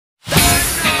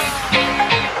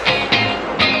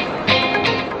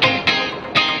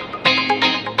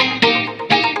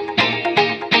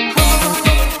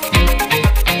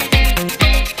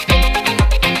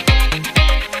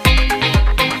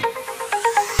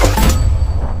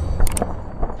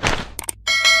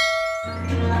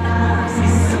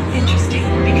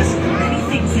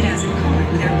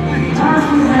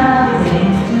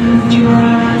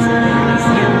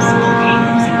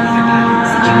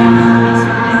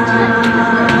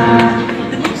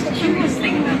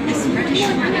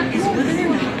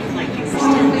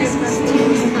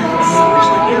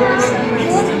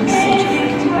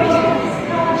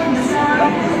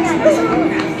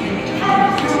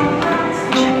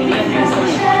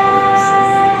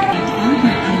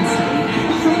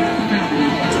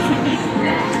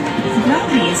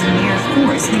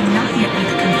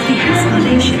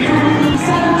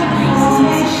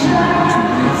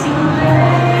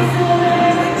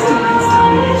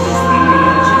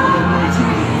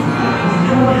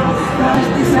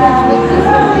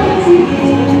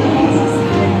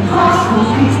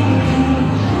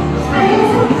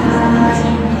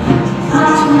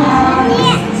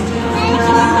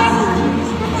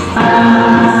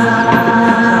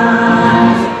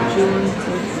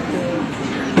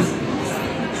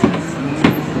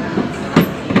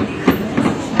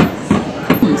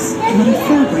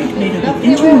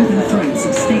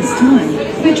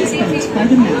which is backed by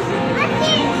the map.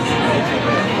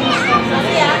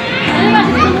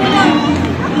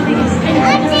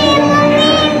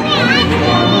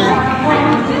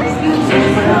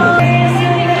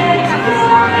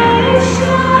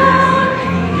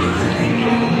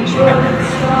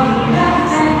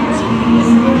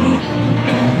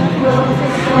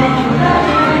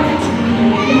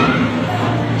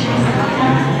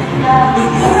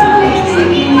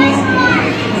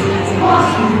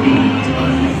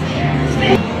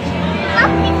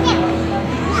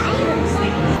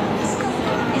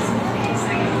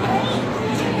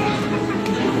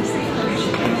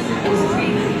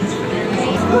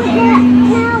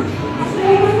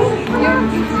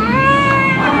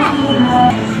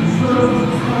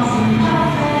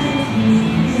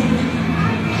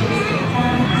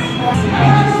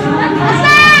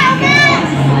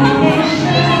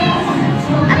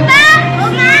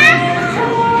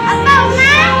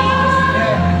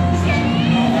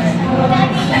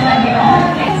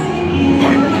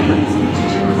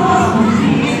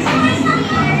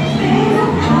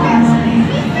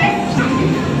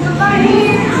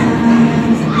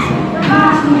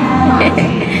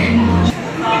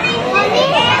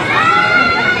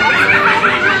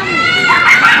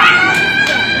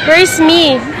 Where's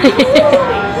me?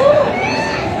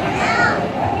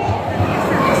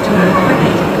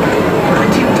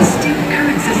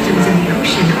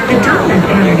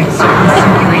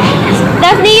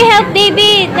 Daphne, you help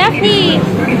baby! Daphne!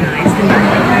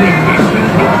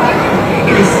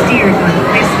 It is steered by the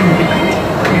placement of the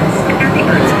continents and the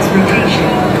Earth's rotation.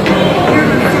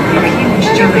 There are huge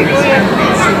gyres.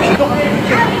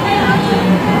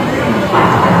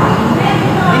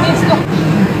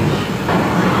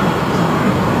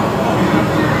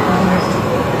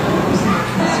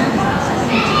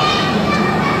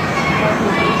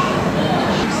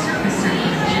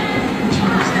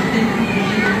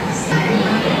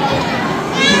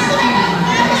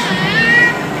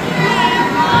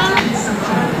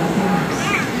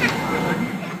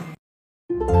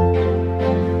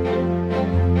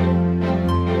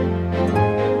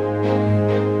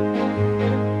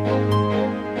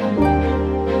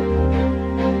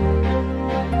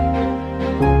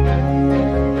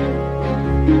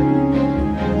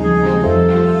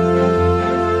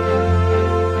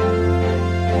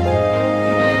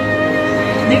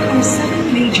 There are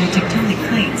 7 major tectonic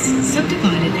plates,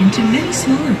 subdivided into many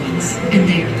smaller ones, and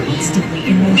they are constantly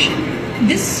in motion.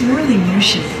 This swirling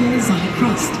motion pulls on the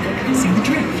crust, causing the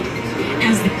drift.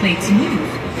 As the plates move,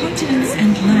 continents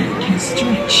and land can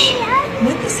stretch.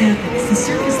 When this happens, the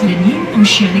surface of a new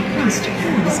oceanic crust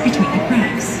forms between the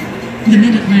cracks. The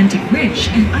Mid-Atlantic Ridge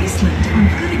and Iceland are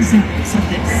good examples of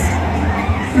this.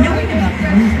 Knowing about the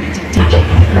movement of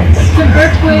tectonic plates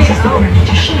causes the ground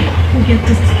to shake or get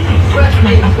displaced,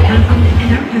 like what happened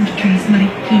in our country's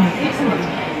Marikina Port,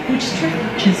 which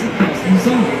stretches across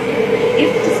Luzon.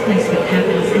 If the displacement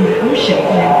happens in the ocean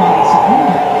or in bodies of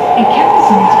water, it can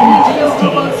result in a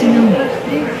devastating tsunami.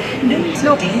 Knowing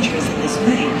how dangerous in this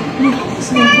way will help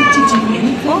us know what to do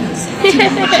in advance to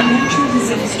manage a natural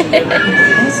disaster in the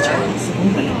best possible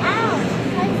way.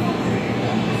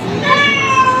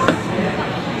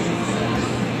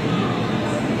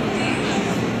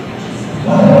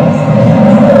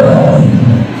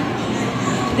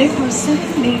 There are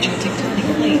 7 major tectonic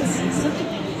plates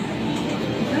subdivided.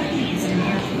 Gravity is an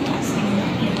air force in the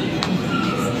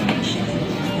explanation.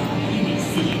 You may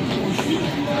see it or feel it,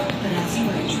 but as you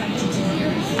are attracted to the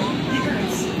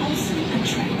Earth's also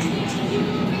attracted to you.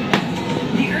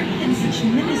 The Earth in such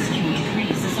minuscule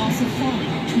degrees is also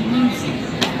falling towards you.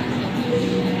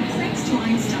 Thanks to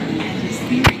Einstein and his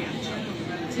theory of general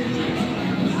relativity,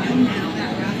 we know now that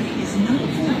gravity is not a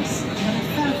force, but a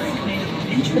fabric made up of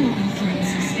interwoven threads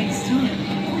of space-time,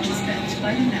 which is bent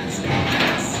by the mass of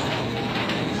objects.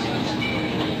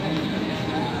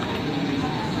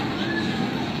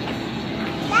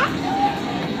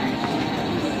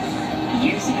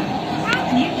 Years ago,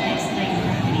 Newton explained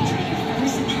gravity to be a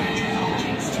force attracting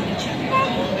objects to each other.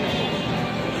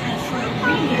 And for a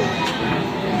really long time,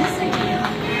 this idea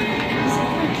of gravity was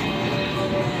ignored.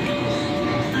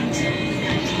 Until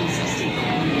 1964,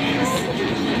 a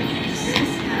simple theory of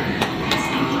Swiss mathematics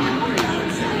named Albert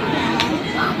Einstein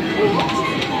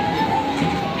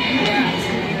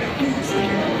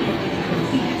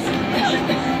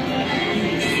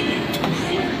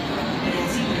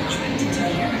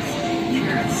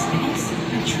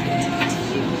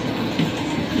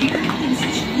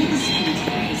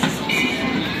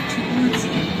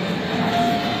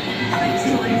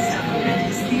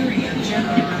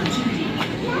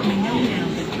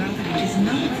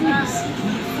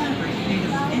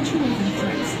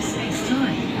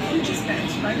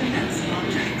bioluminescent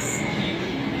objects.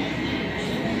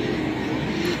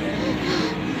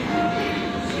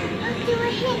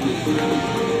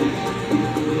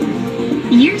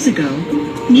 Years ago,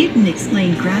 Newton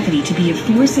explained gravity to be a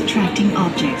force attracting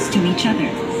objects to each other.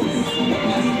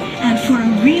 And for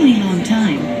a really long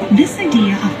time, this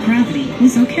idea of gravity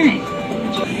was okay.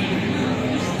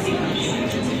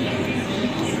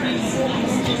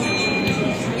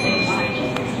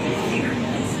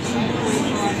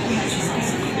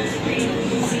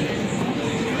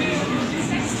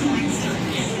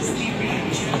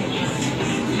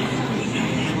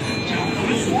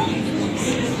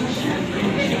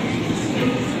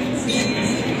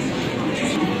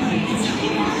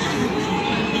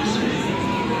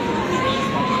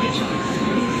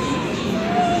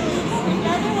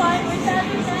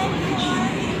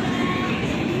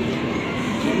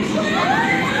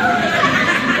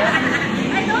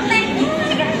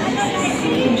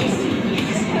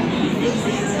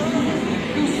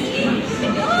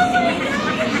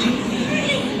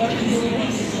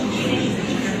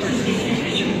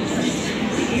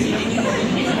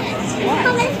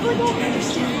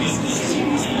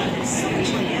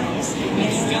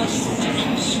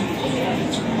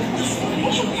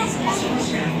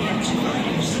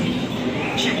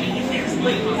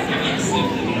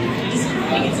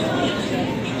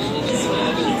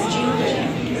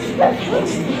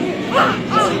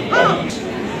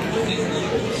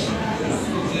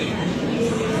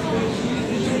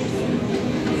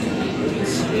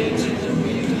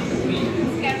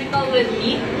 Chemical with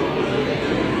me.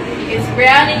 It's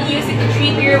brown and use it to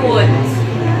treat your wounds.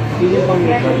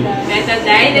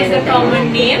 Betadine is a common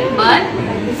name, but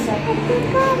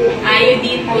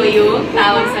iodine po yung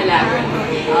tawag sa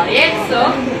laboratory. Alright, so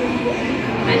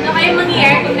ano kayo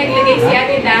mangyayari kung naglagay si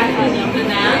Ate Daphne dito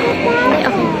ng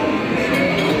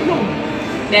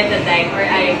betadine or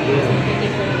iodine?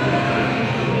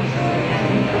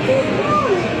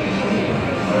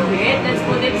 Okay, let's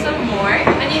put in some more.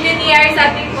 Ano yung nangyayari sa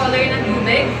ating color ng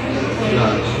tubig?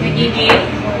 Nagiging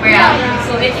brown.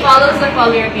 So it follows the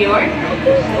color of your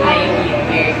iodine.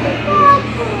 Very good.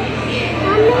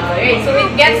 Alright, so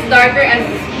it gets darker as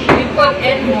we put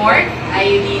in more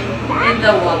iodine in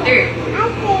the water.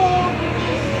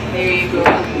 There you go.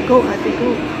 Go, Ate,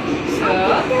 go. So,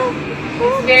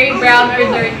 it's very brown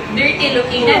or dirty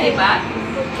looking na, di ba?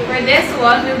 For this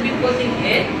one, we'll be putting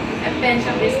in a pinch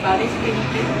of this powder. Can you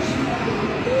pinch?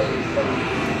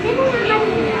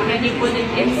 Then you put it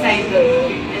inside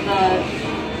the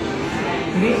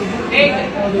very good.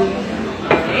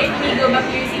 Okay, let me go back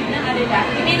to your seat na, Ate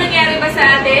Daphne. May nangyari ba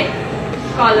sa atin?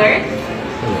 Color?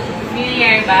 May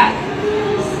nangyari ba?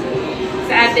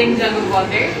 Sa ating jug of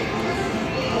water?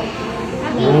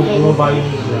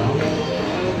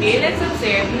 Okay, let's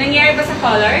observe. Nangyari ba sa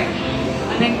color?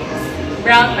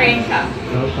 Brown pa rin siya.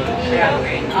 Brown pa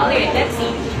rin. Alright, let's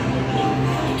see.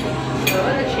 So,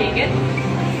 let's shake it.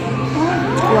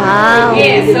 Wow.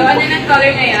 Okay, so ano ng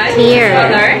color ngayon? Clear.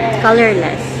 Color?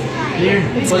 Colorless.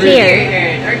 It's clear.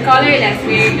 Or colorless.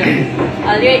 Very good.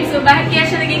 Alright, so bakit kaya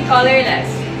siya naging colorless?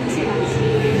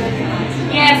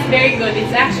 Yes, very good.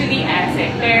 It's actually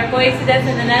acid. Pero coincidence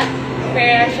na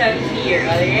pero siya clear.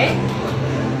 Alright?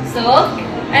 So,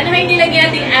 ano yung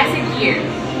nilagyan nating acid here?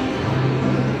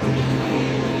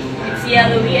 It's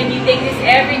yellowy and you take this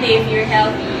every day if you're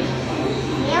healthy.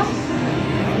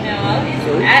 No,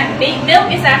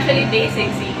 milk is actually basic,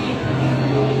 see?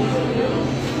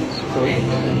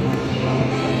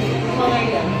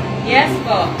 Yes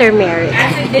po. Turmeric.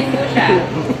 Acid din po siya.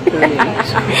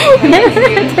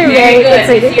 Turmeric. Very good.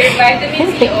 It's your vitamin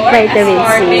C or Vitamin C.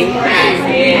 ascorbic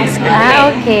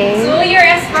acid. Okay. So your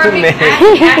ascorbic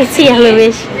acid It's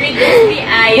yellowish. reduce the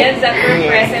ions that were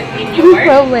present in your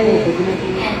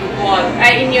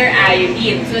in your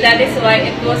iodine. So that is why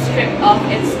it was stripped of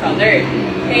its color.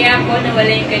 Kaya po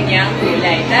nawala yung kanyang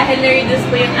kulay. Dahil na-reduce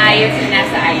po yung ions na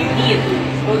nasa iodine.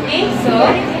 Okay? So,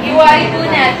 iwari po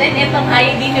natin itong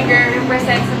iodine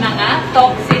nag-represent sa mga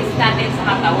toxins natin sa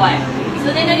katawan.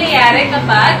 So, ano nangyayari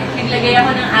kapag naglagay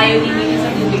ako ng iodine dito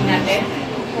sa tubig natin?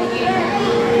 Okay.